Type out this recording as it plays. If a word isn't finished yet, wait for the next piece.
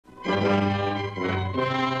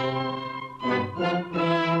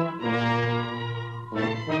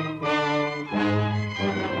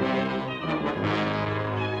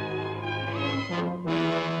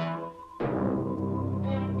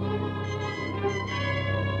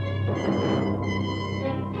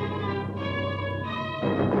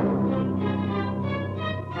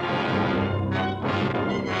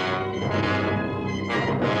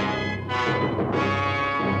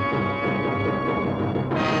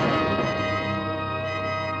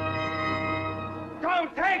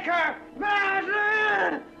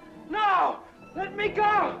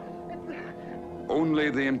Only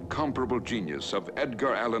the incomparable genius of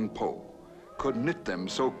Edgar Allan Poe could knit them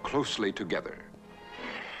so closely together.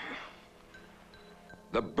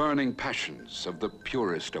 The burning passions of the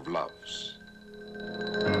purest of loves.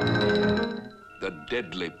 The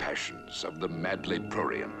deadly passions of the madly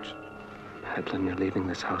prurient. Madeline, you're leaving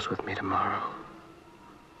this house with me tomorrow.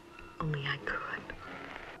 Only I could.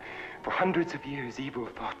 For hundreds of years, evil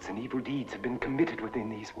thoughts and evil deeds have been committed within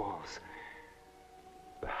these walls.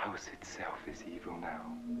 The house itself is evil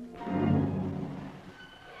now.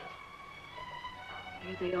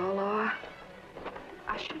 Here they all are.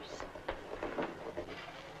 Ushers.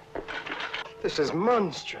 This is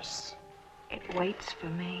monstrous. It waits for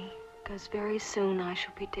me, because very soon I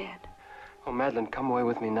shall be dead. Oh, Madeline, come away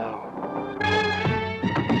with me now.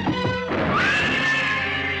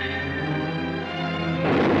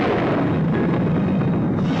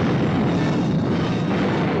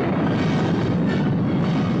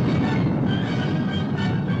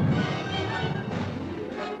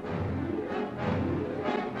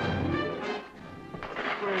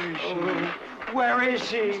 Where is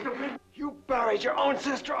she? You buried your own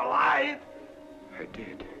sister alive? I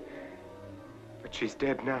did. But she's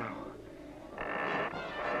dead now.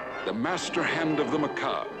 The master hand of the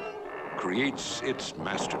macabre creates its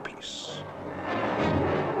masterpiece.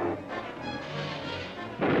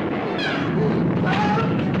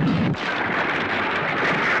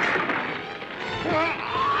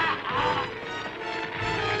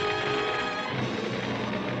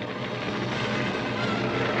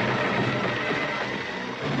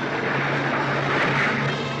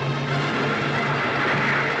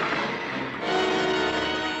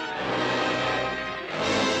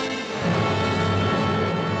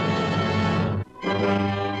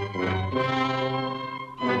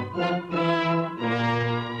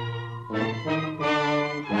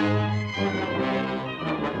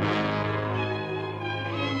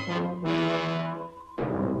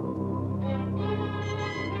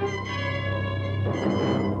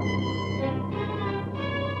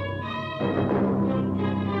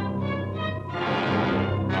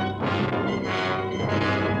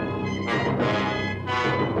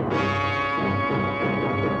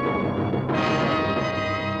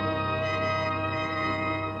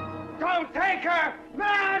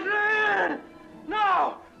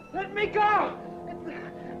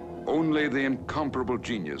 Only the incomparable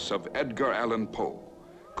genius of Edgar Allan Poe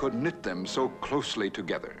could knit them so closely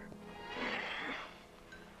together.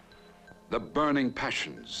 The burning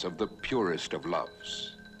passions of the purest of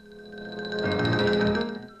loves.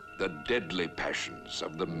 The deadly passions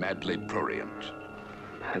of the madly prurient.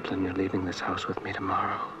 Madeline, you're leaving this house with me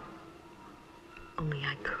tomorrow. Only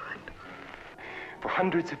I could. For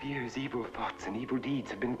hundreds of years, evil thoughts and evil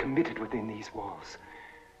deeds have been committed within these walls.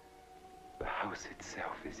 The house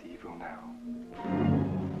itself is evil now.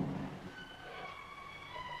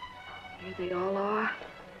 Here they all are.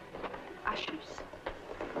 Ushers.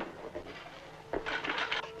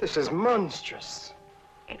 This is monstrous.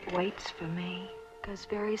 It waits for me, because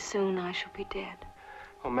very soon I shall be dead.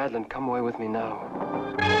 Oh, Madeline, come away with me now.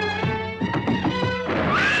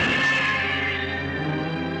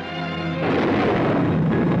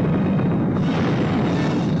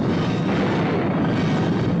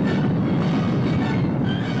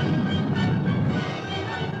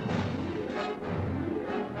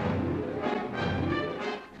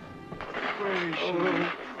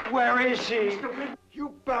 Where is she?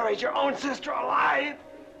 You buried your own sister alive?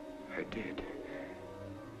 I did.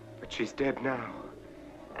 But she's dead now.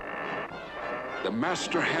 The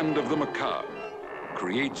master hand of the macabre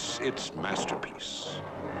creates its masterpiece.